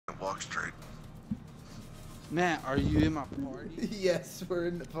walk straight. Matt, are you in my party? Yes, we're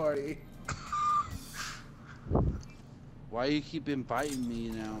in the party. Why you keep inviting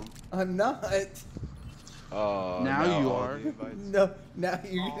me now? I'm not. Now you are. No, now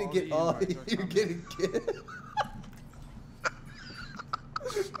you're gonna get all. You're getting get.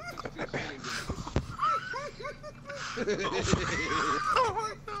 Oh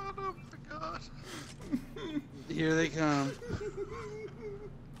my god! Oh my god! Here they come.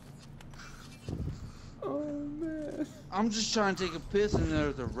 Oh man! I'm just trying to take a piss, and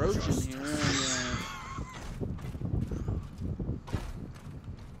there's a roach in here.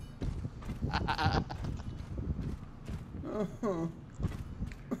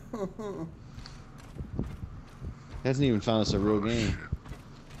 Hasn't even found us a real game.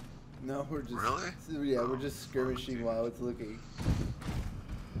 No, we're just really? Yeah, we're just skirmishing while it's looking.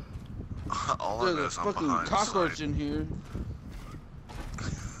 All I know There's is a I'm fucking behind cockroach Sight. in here.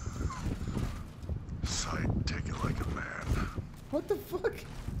 Sight, take it like a man. What the fuck?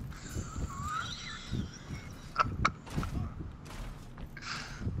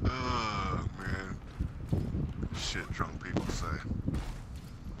 Oh man, shit drunk people say.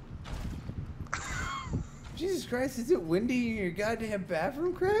 Jesus Christ, is it windy in your goddamn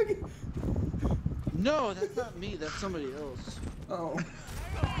bathroom, Craig? No, that's not me. That's somebody else. Oh.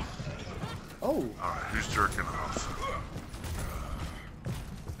 Oh. Alright, who's jerking off?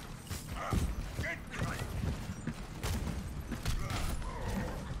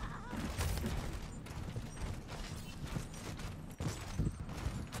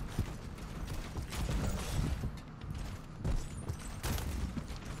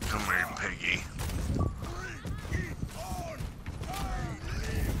 Come here, piggy.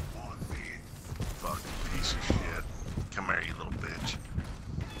 Fucking piece of shit. Come here, you little bitch.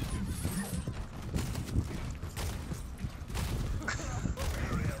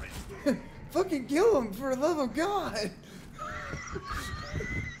 Fucking kill him for the love of God!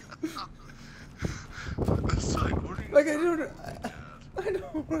 Like I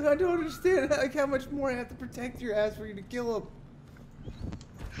don't understand like how much more I have to protect your ass for you to kill him.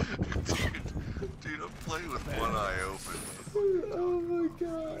 Dude, I'm playing with one eye open. Oh my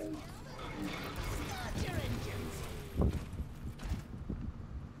god.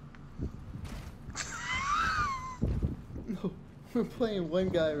 No, we're playing one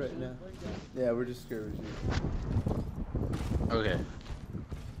guy right now. Yeah, we're just skirmishing. Okay.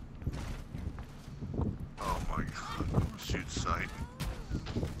 Oh my god, shoot Sight.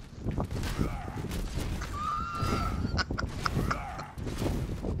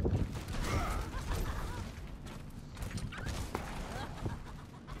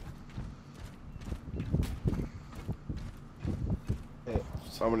 Hey,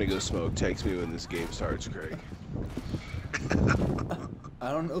 so I'm gonna go smoke. Text me when this game starts, Craig.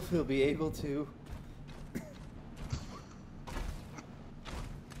 I don't know if he'll be able to.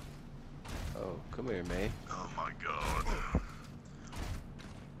 Oh, come here, May. Oh my god.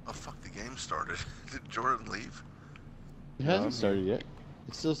 Oh fuck, the game started. Did Jordan leave? It hasn't started yet.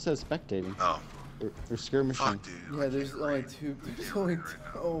 It still says spectating. Oh. Or skirmishing. Fuck, dude. Yeah, there's only two. There's only two.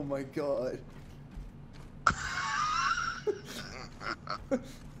 Oh my god.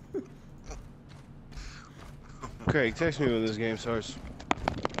 Craig, text me when this game starts.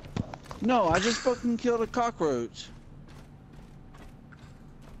 No, I just fucking killed a cockroach.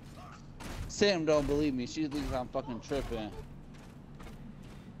 Sam don't believe me. She thinks I'm fucking tripping.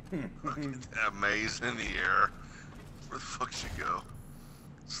 That maze in the air. Where the fuck she go?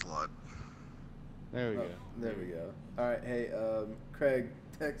 Slut. There we go. There we go. Alright, hey, Craig,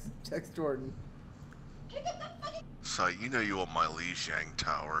 text Jordan. Sight, you know you want my Li Shang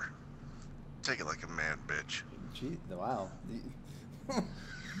tower. Take it like a man, bitch. Gee, wow.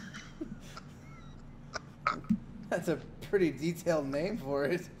 That's a pretty detailed name for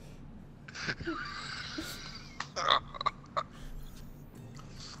it.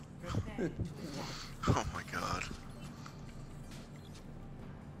 Oh my god.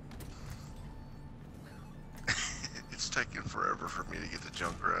 It's taking forever for me to get the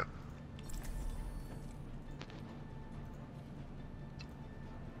Junkrat.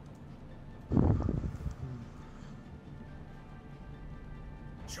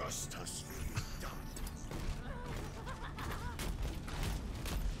 Justice will be done.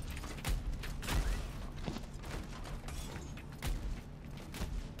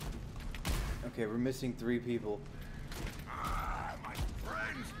 Okay, we're missing 3 people. Ah, my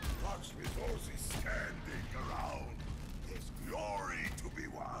friends, watch with those standing around. There's glory to be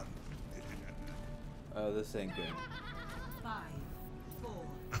won. Oh, this ain't good. 5, 4,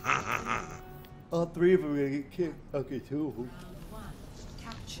 All 3 of them are gonna get kicked. Okay, 2 of them. round 1.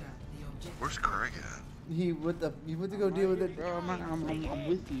 Capture Where's Craig at? He went to go deal with it. Bro, I'm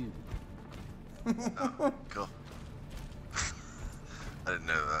with you. Oh, cool. I didn't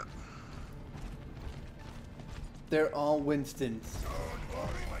know that. They're all Winstons.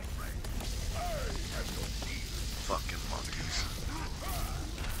 Fucking monkeys.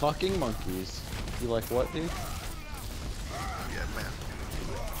 Fucking monkeys. You like what, dude? Yeah, man.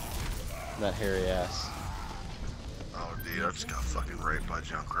 That hairy ass. Oh, dude, I just got fucking raped by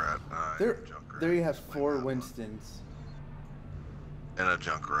Junkrat. There you have 4 Winstons. And a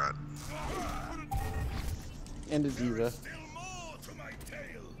Junkrat. And a diva.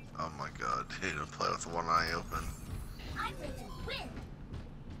 Oh my god, dude, I play with one eye open.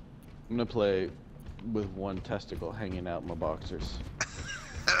 I'm gonna play with one testicle hanging out in my boxers.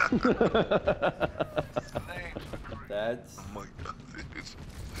 That's Oh my god,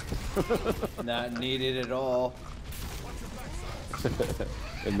 dude. not needed at all.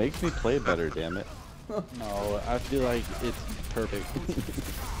 It makes me play better, damn it. No, I feel like it's perfect.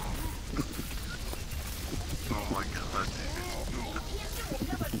 Oh my god, dude.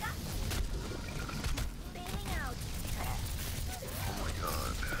 Oh my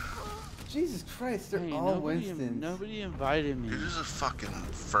god. Jesus Christ, they're Hey, all Winstons. nobody invited me. Dude, there's a fucking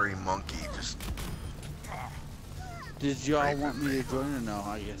furry monkey just... Did y'all want me to join or no?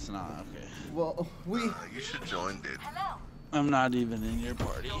 I guess not. Okay. Well, you should join, dude. I'm not even in your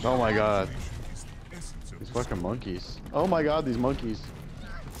party. Oh my god. These fucking monkeys. Oh my god, these monkeys.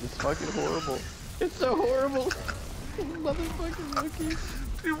 It's fucking horrible. It's so horrible. Motherfucking monkeys.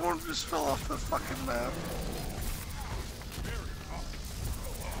 Dude, one just fell off the fucking map.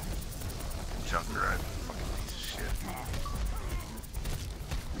 Junkrat, fucking piece of shit.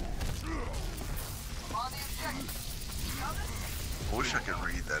 I wish I could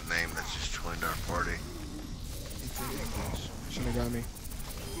read that name that's just joined our party. Should've got me.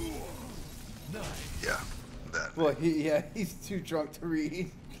 Yeah, that. well, he's too drunk to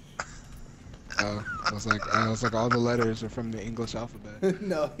read. I was like, all the letters are from the English alphabet.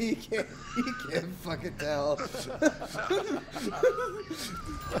 No, he can't fucking tell. Dude,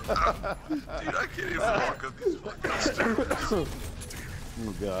 I can't even walk up these fucking stairs.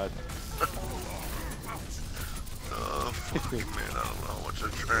 Oh god. Oh, fucking man, I don't know how much I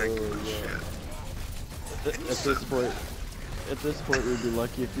drank and shit. At this point, we'd be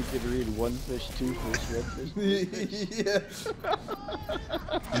lucky if we could read 1 fish, 2 fish, 1 fish, 2 fish.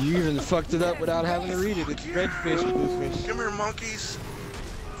 Yeah. You even fucked it up without having to read it. It's red fish, blue fish. Come here, monkeys.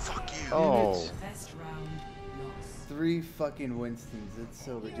 Fuck you. Oh. 3 fucking Winstons. It's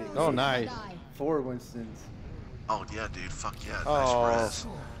so ridiculous. Oh, nice. 4 Winstons. Oh, yeah, dude. Fuck yeah. Nice Oh, press.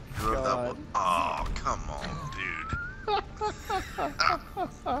 You wrote that God. one. Oh, come on, dude.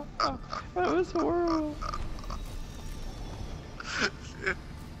 That was horrible.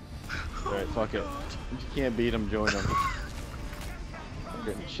 Alright, fuck it. If you can't beat him, join him.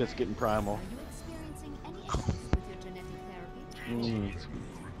 Shit's getting primal. Mm.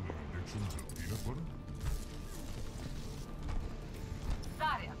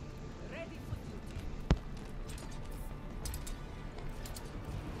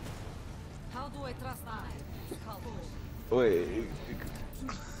 How do I trust I? Wait,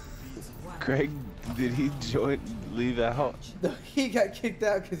 Craig, did he leave out? No, he got kicked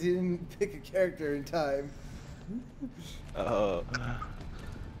out because he didn't pick a character in time. Oh.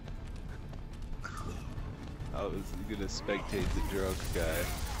 I was gonna spectate the drunk guy.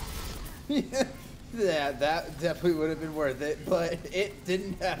 Yeah, that definitely would have been worth it, but it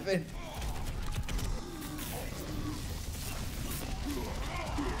didn't happen.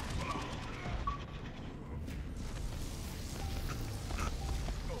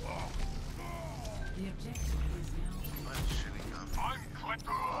 The objective is now. I'm shitting up. I'm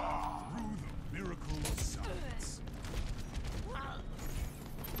collecting through the miracle of science.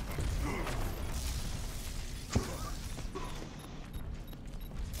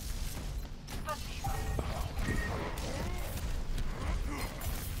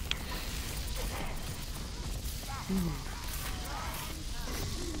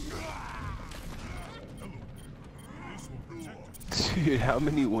 Dude, how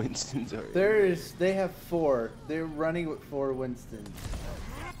many Winstons are there? They have 4. They're running with 4 Winstons.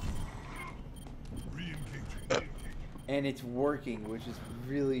 Re-engaging. And it's working, which is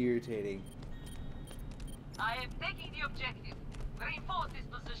really irritating. I am taking the objective. Reinforce this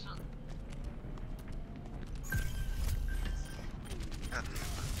position. God damn it.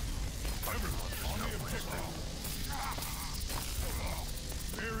 Everyone on the objective.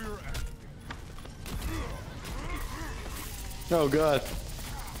 Barrier activated. Oh god.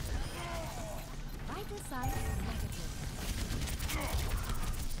 Vital signs negative.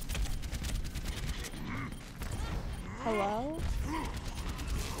 Hello?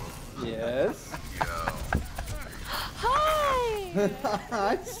 Yes. Yo. Hi!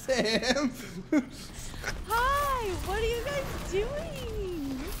 Hi, Sam. Hi! What are you guys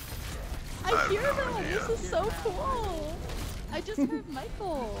doing? I hear them. This is so cool. I just heard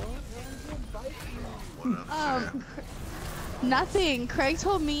Michael. What up, Sam? Nothing. Craig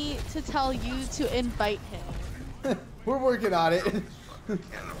told me to tell you to invite him. We're working on it. Can't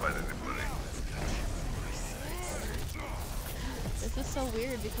invite anybody. This is so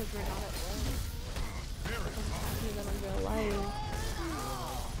weird because we're not at work. I'm talking to them in real life.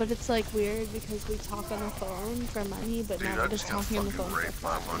 But it's like weird because we talk on the phone for money, but Dude, now I we're just just got talking on the fucking phone raped for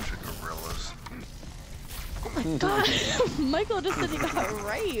by a fun. bunch of gorillas. Oh my god! Michael just said he got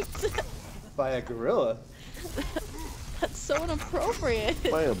raped. By a gorilla. That's so inappropriate.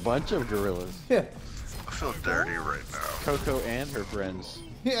 By a bunch of gorillas. Yeah. I feel dirty right now. Coco and her friends.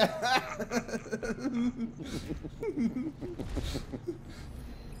 Yeah.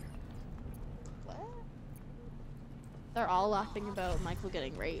 What? They're all laughing about Michael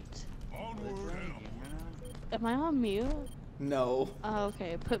getting raped. Onward and Am I on mute? No. Oh,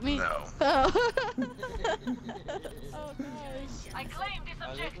 okay. Put me. No. Oh. Oh gosh. I claim this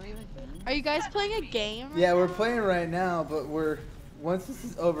objective. Are you guys playing a game? Right Yeah, we're now? playing right now, but once this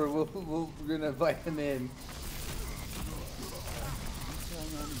is over, we're gonna invite him in.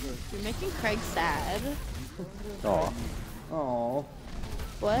 You're making Craig sad. Aw. Oh.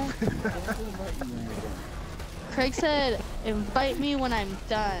 What? Craig said, "Invite me when I'm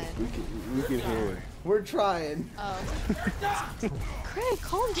done." We can hear. We're trying. Oh. Craig,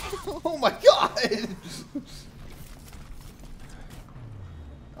 calm down. Oh my god!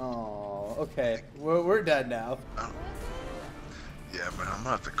 Oh, okay. We're done now. Yeah, man, I'm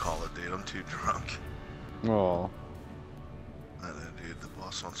gonna have to call it, dude. I'm too drunk. Aw. I know, dude. The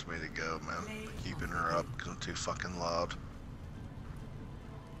boss wants me to go, man. I'm keeping her up because I'm too fucking loud.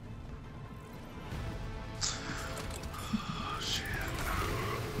 Oh, shit.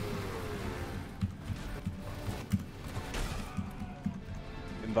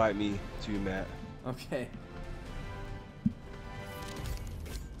 Invite me to Matt. Okay.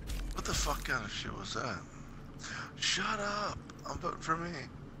 What the fuck kind of shit was that? Shut up! I'm voting for me.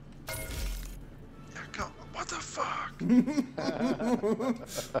 Yeah, go. What the fuck?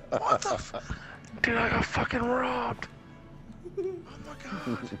 What the fuck? Dude, I got fucking robbed. Oh my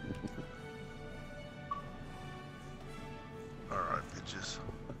god. Alright, bitches.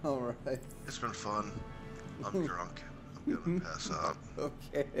 Alright. It's been fun. I'm drunk. I'm gonna pass out.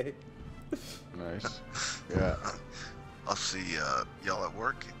 Okay. Nice. Yeah. I'll see y'all at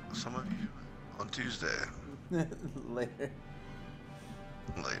work, some of you, on Tuesday. Later.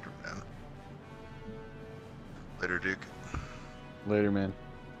 Later, man. Later, Duke. Later, man.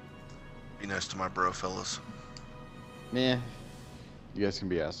 Be nice to my bro, fellas. Nah. You guys can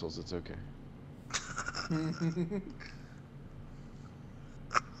be assholes. It's okay.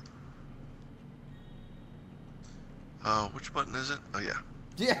 Which button is it? Oh, yeah.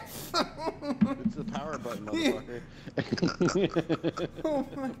 Yeah. It's the power button, motherfucker. Oh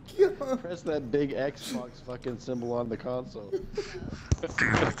my god. Press that big Xbox fucking symbol on the console. Dude,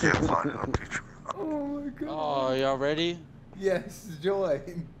 I can't find it on Teacher. Oh my god. Oh, y'all ready? Yes,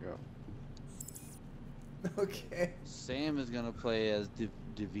 join. Go. Okay. Sam is gonna play as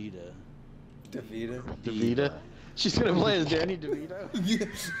DeVita. Davida. DeVita? She's gonna play as Danny DeVito?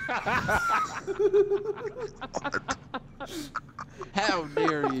 How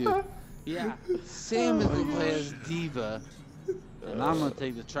dare you? Yeah. Sam is gonna play as Diva, and I'm gonna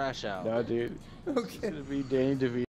take the trash out. Nah, dude. Okay. It's gonna be Danny DeVito.